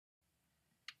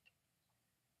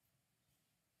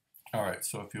All right,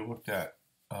 so if you looked at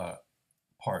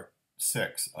part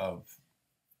 6 of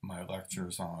my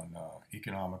lectures on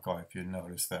economic life, you'd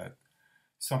notice that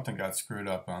something got screwed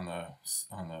up on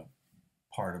the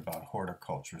part about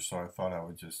horticulture. So I thought I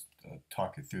would just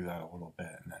talk you through that a little bit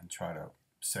and then try to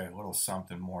say a little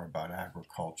something more about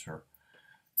agriculture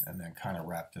and then kind of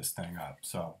wrap this thing up.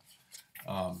 So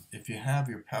if you have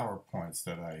your PowerPoints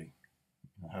that I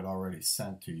had already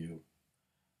sent to you,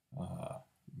 uh,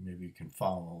 maybe you can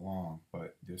follow along,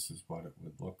 but this is what it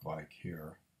would look like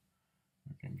here.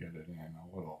 I can get it in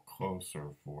a little closer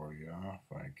for you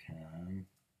if I can.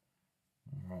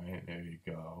 All right, there you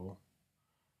go.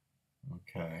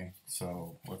 Okay,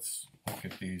 so let's look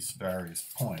at these various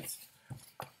points.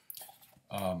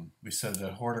 We said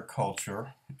that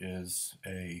horticulture is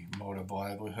a mode of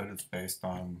livelihood. It's based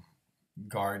on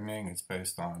gardening. It's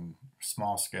based on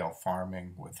small-scale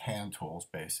farming with hand tools,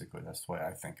 basically. That's the way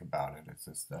I think about it. It's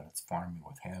just that it's farming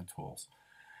with hand tools.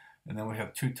 And then we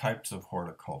have two types of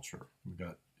horticulture. We've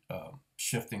got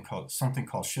something called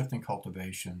shifting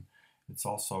cultivation. It's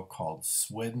also called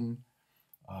swidden,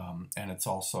 and it's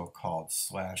also called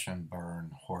slash and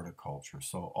burn horticulture.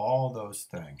 So all those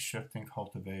things, shifting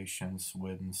cultivation,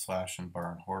 swidden, slash and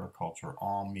burn horticulture,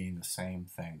 all mean the same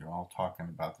thing. They're all talking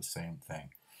about the same thing.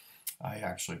 I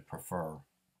actually prefer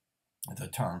the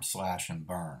term slash and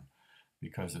burn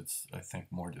because it's, I think,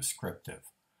 more descriptive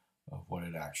of what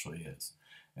it actually is.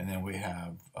 And then we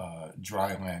have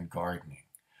dryland gardening.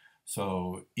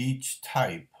 So each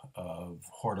type of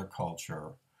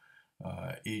horticulture,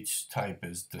 each type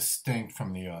is distinct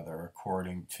from the other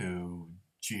according to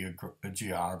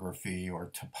geography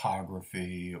or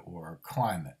topography or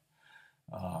climate.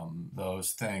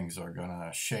 Those things are going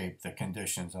to shape the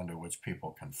conditions under which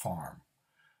people can farm.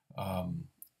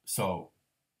 So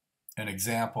an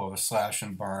example of a slash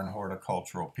and burn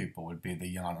horticultural people would be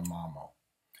the Yanomamo.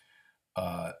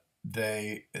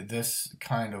 This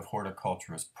kind of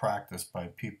horticulture is practiced by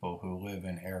people who live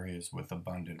in areas with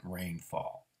abundant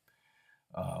rainfall.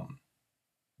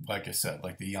 Like I said,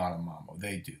 like the Yanomamo,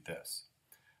 they do this.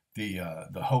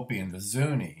 The Hopi and the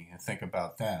Zuni, think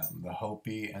about them. The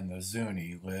Hopi and the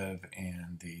Zuni live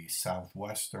in the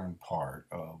southwestern part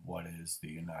of what is the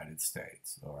United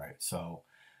States. All right, so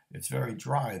it's very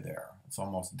dry there. It's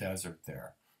almost desert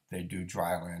there. They do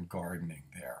dryland gardening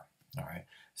there. All right,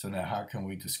 so now how can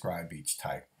we describe each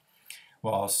type?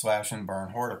 Well, slash and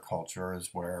burn horticulture is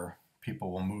where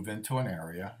people will move into an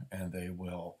area and they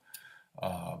will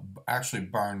actually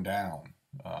burn down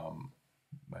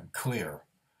and clear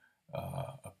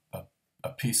a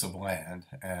piece of land.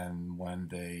 And when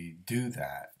they do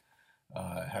that,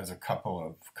 it has a couple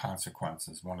of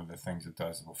consequences. One of the things it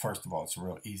does, well, first of all, it's a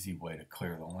real easy way to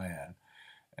clear the land.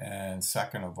 And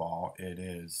second of all,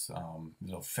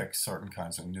 it'll fix certain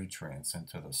kinds of nutrients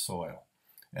into the soil.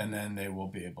 And then they will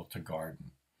be able to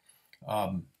garden.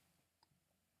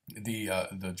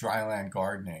 The dryland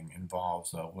gardening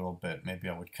involves a little bit, maybe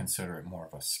I would consider it more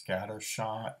of a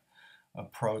scattershot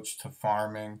approach to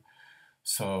farming.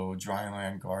 So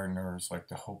dryland gardeners like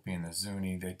the Hopi and the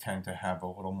Zuni, they tend to have a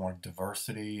little more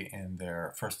diversity in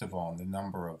their, first of all, in the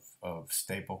number of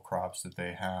staple crops that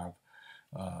they have.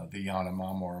 The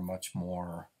Yanomamo are much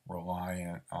more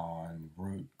reliant on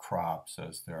root crop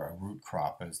as their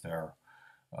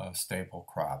staple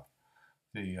crop.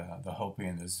 The Hopi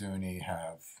and the Zuni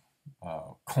have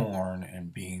corn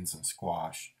and beans and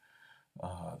squash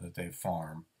that they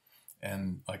farm.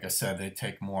 And like I said, they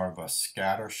take more of a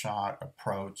scattershot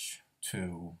approach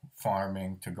to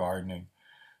farming, to gardening.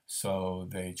 So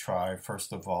they try,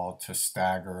 first of all, to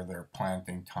stagger their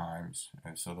planting times.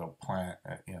 And so they'll plant,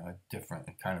 different,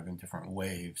 kind of in different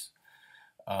waves.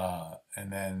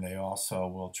 And then they also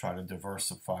will try to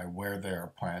diversify where they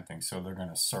are planting. So they're going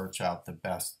to search out the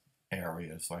best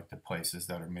areas, like the places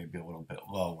that are maybe a little bit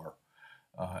lower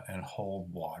and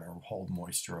hold water, hold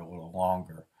moisture a little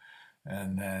longer.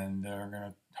 And then they're going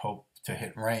to hope to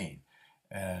hit rain.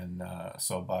 And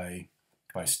so by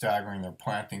staggering their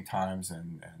planting times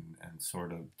and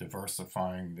sort of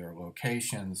diversifying their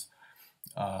locations,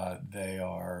 they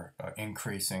are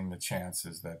increasing the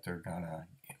chances that they're going to,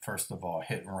 first of all,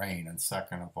 hit rain, and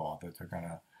second of all, that they're going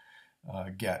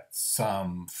to get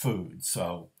some food.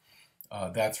 So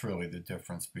that's really the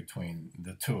difference between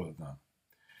the two of them.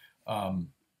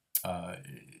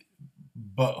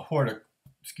 But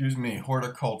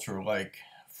horticulture, like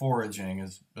foraging,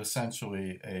 is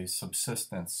essentially a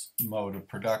subsistence mode of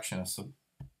production.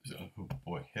 Oh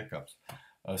boy, hiccups.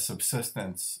 A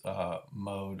subsistence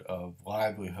mode of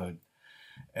livelihood,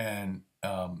 and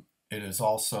it is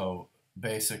also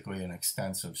basically an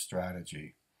extensive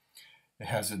strategy. It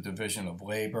has a division of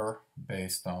labor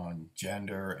based on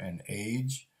gender and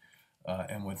age.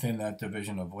 And within that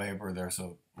division of labor, there's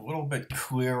a little bit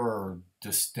clearer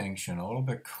distinction, a little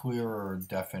bit clearer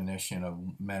definition of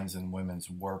men's and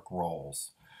women's work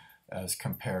roles as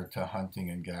compared to hunting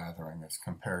and gathering, as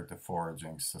compared to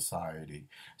foraging society.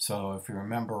 So if you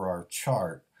remember our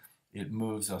chart, it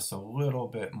moves us a little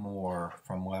bit more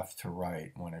from left to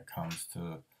right when it comes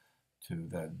to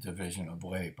the division of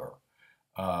labor.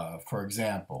 For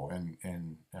example,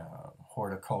 in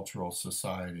horticultural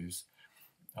societies,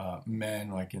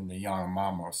 men, like in the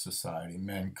Yanomamo society,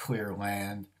 men clear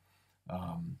land,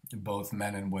 both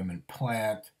men and women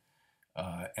plant,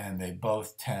 and they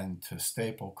both tend to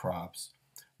staple crops.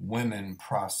 Women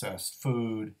process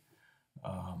food,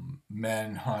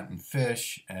 men hunt and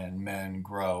fish, and men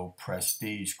grow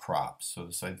prestige crops. So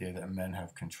this idea that men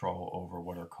have control over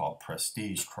what are called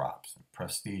prestige crops.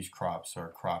 Prestige crops are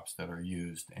crops that are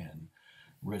used in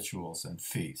rituals and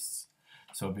feasts.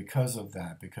 So because of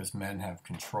that, because men have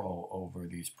control over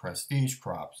these prestige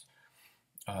crops,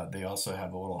 they also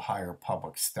have a little higher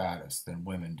public status than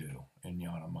women do in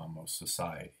Yanomamo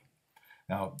society.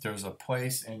 Now, there's a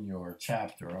place in your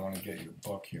chapter, I want to get your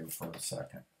book here for a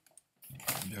second.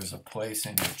 There's a place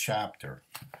in your chapter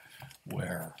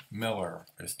where Miller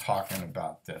is talking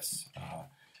about this.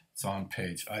 It's on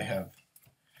page, I have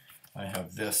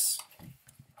this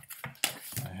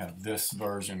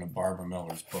version of Barbara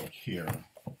Miller's book here.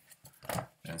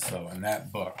 And so in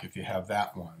that book, if you have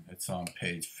that one, it's on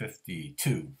page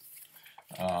 52.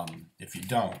 If you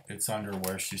don't, it's under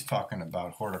where she's talking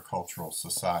about horticultural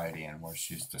society and where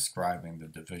she's describing the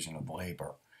division of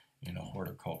labor in a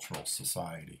horticultural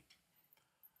society.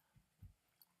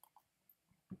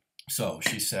 So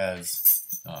she says,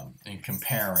 in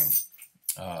comparing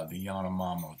the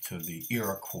Yanomamo to the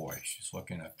Iroquois, she's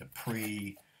looking at the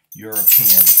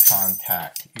pre-European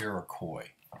contact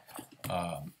Iroquois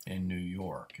in New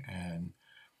York, and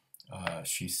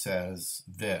she says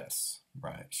this,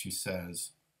 right? She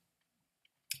says,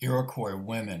 Iroquois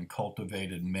women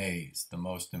cultivated maize, the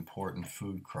most important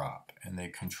food crop, and they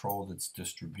controlled its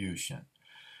distribution.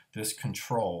 This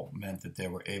control meant that they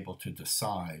were able to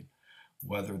decide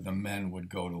whether the men would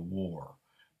go to war,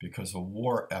 because a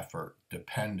war effort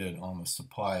depended on the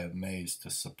supply of maize to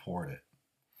support it.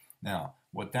 Now,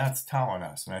 what that's telling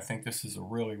us, and I think this is a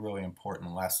really, really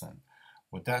important lesson,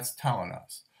 what that's telling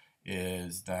us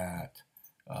is that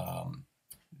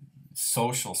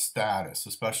social status,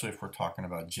 especially if we're talking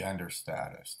about gender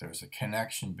status, there's a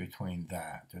connection between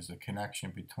that. There's a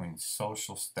connection between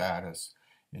social status,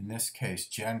 in this case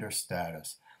gender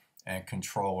status, and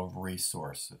control of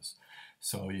resources.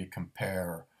 So you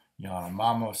compare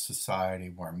Yanomamo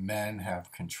society, where men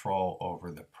have control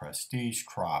over the prestige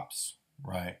crops,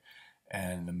 right?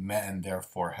 And the men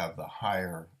therefore have the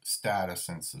higher status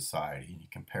in society. You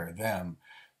compare them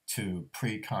to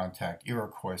pre-contact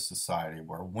Iroquois society,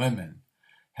 where women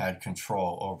had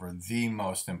control over the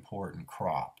most important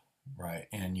crop, right,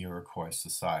 in Iroquois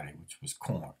society, which was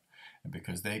corn. And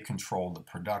because they controlled the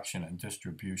production and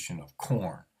distribution of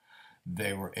corn,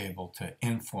 they were able to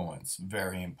influence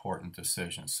very important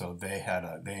decisions. So they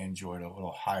enjoyed a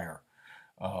little higher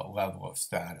level of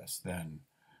status than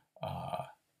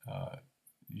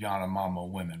Yanomamo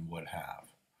women would have.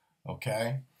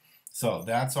 Okay? So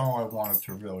that's all I wanted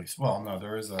to really, well, no,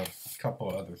 there is a couple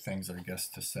of other things, I guess,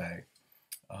 to say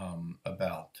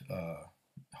about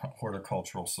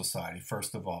horticultural society.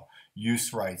 First of all,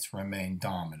 use rights remain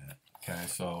dominant. Okay,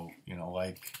 so,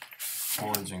 like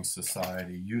foraging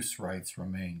society, use rights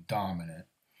remain dominant.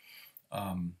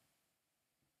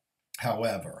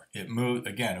 However, it moved,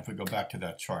 again, if we go back to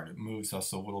that chart, it moves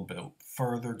us a little bit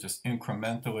further, just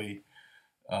incrementally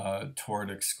toward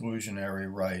exclusionary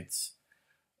rights,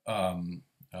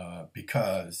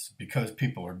 because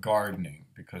people are gardening,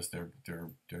 because they're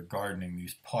gardening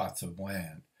these plots of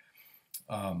land.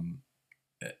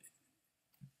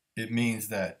 It means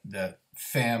that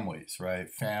families, right?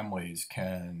 Families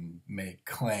can make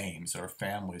claims, or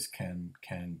families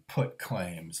can put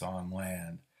claims on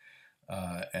land,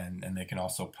 and they can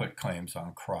also put claims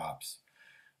on crops.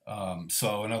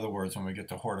 So in other words, when we get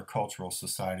to horticultural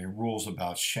society, rules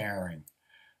about sharing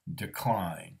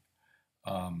decline.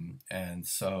 And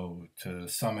so to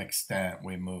some extent,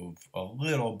 we move a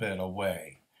little bit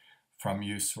away from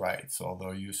use rights,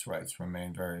 although use rights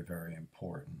remain very, very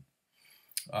important.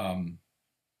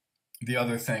 The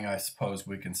other thing I suppose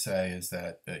we can say is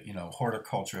that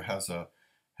horticulture has a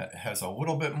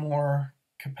little bit more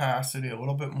capacity, a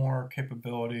little bit more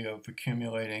capability of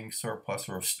accumulating surplus,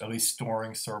 or at least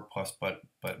storing surplus, but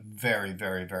very,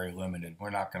 very, very limited.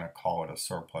 We're not going to call it a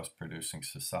surplus producing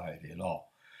society at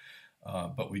all.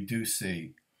 But we do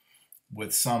see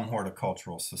with some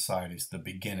horticultural societies the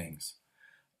beginnings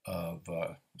of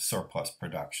surplus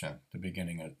production, the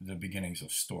beginnings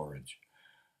of storage.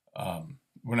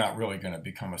 We're not really going to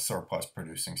become a surplus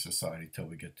producing society till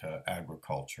we get to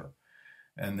agriculture.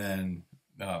 And then,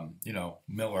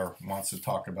 Miller wants to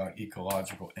talk about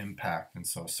ecological impact. And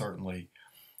so certainly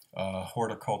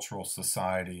horticultural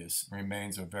society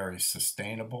remains a very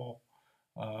sustainable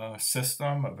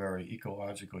system, a very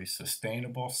ecologically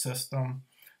sustainable system.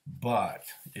 But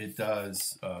it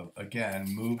does, again,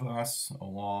 move us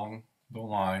along the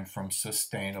line from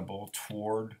sustainable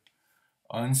toward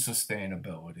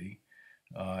unsustainability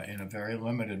in a very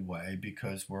limited way,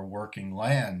 because we're working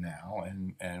land now,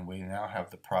 and we now have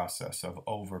the process of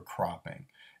overcropping.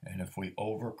 And if we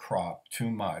overcrop too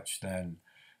much, then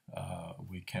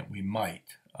we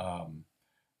might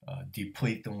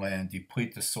deplete the land,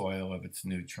 deplete the soil of its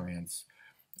nutrients,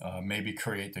 maybe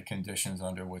create the conditions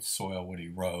under which soil would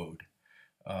erode,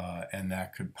 and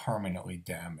that could permanently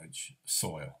damage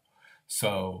soil.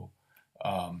 So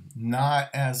not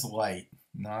as light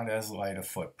a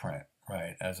footprint,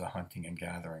 right, as a hunting and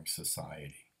gathering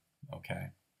society. Okay.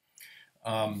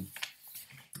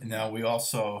 Now we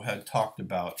also had talked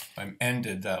about, I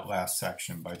ended that last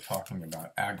section by talking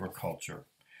about agriculture,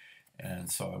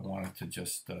 and so I wanted to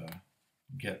just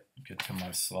get to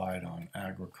my slide on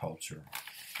agriculture.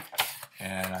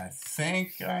 And I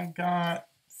think I got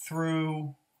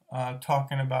through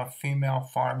talking about female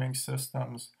farming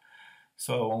systems.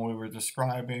 So when we were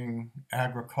describing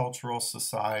agricultural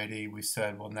society, we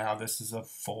said, well, now this is a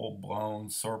full-blown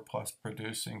surplus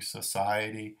producing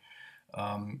society.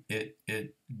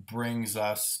 It brings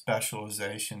us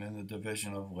specialization in the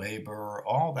division of labor,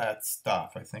 all that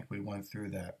stuff. I think we went through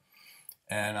that.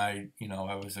 And I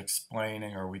was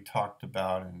explaining, or we talked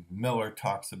about, and Miller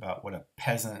talks about what a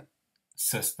peasant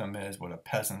system is, what a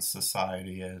peasant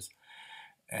society is.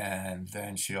 And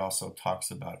then she also talks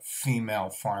about female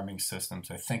farming systems.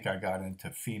 I think I got into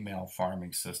female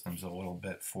farming systems a little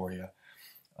bit for you.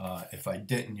 If I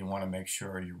didn't, you want to make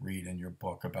sure you read in your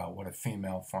book about what a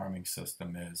female farming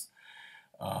system is.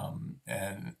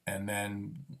 And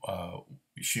then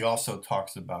she also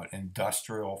talks about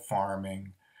industrial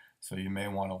farming. So you may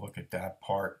want to look at that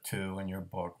part too in your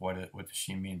book. What does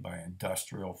she mean by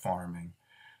industrial farming,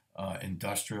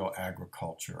 industrial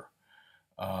agriculture?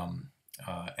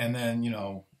 And then,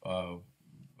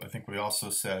 I think we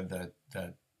also said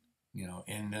that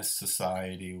in this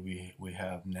society, we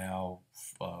have now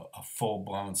a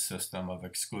full-blown system of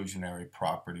exclusionary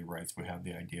property rights. We have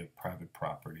the idea of private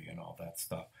property and all that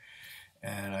stuff.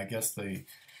 And I guess the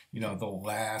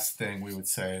last thing we would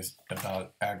say is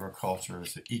about agriculture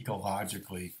is that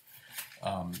ecologically,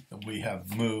 we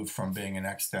have moved from being an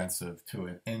extensive to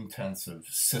an intensive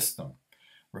system.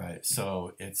 Right,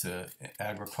 so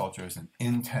agriculture is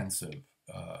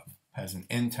has an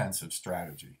intensive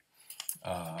strategy.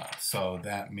 So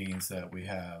that means that we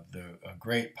have a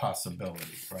great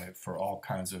possibility, right, for all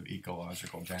kinds of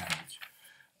ecological damage.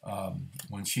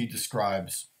 When she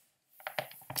describes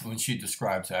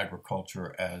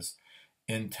agriculture as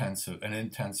an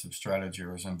intensive strategy,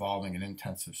 or as involving an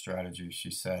intensive strategy,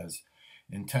 she says,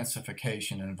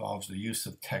 intensification involves the use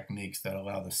of techniques that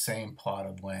allow the same plot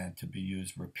of land to be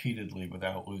used repeatedly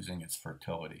without losing its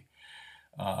fertility.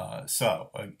 So,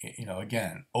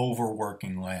 again,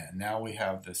 overworking land. Now we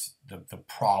have the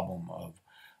problem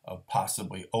of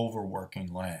possibly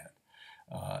overworking land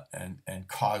and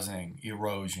causing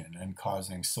erosion and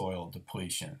causing soil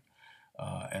depletion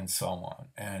and so on.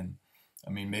 And I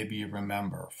mean, maybe you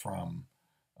remember from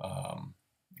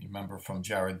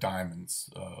Jared Diamond's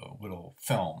little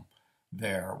film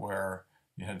there, where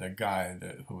you had the guy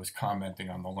who was commenting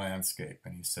on the landscape,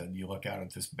 and he said, you look out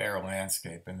at this bare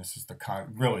landscape, and this is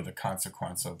really the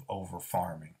consequence of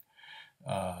over-farming.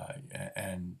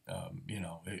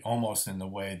 Almost in the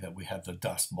way that we had the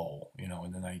Dust Bowl, in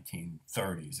the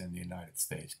 1930s in the United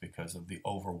States, because of the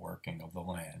overworking of the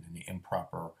land and the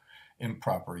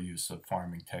improper use of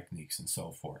farming techniques and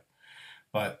so forth.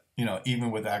 But,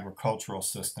 even with agricultural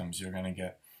systems, you're going to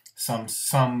get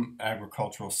some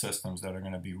agricultural systems that are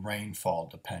going to be rainfall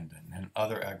dependent, and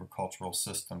other agricultural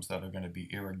systems that are going to be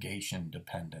irrigation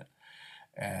dependent.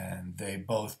 And they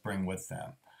both bring with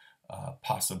them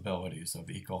possibilities of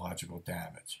ecological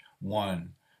damage.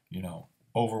 One,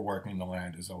 overworking the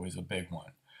land is always a big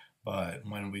one. But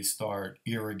when we start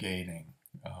irrigating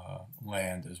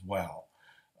land as well,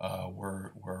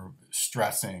 we're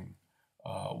stressing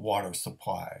water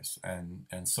supplies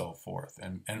and so forth,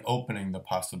 and opening the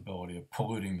possibility of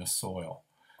polluting the soil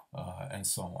and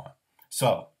so on.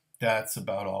 So that's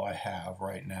about all I have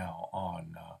right now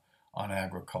on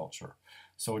agriculture.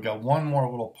 So we got one more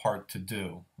little part to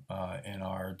do in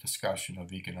our discussion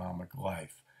of economic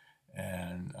life.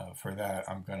 And for that,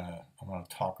 I want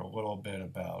to talk a little bit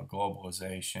about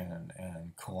globalization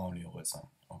and colonialism.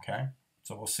 Okay,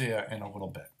 so we'll see you in a little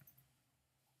bit.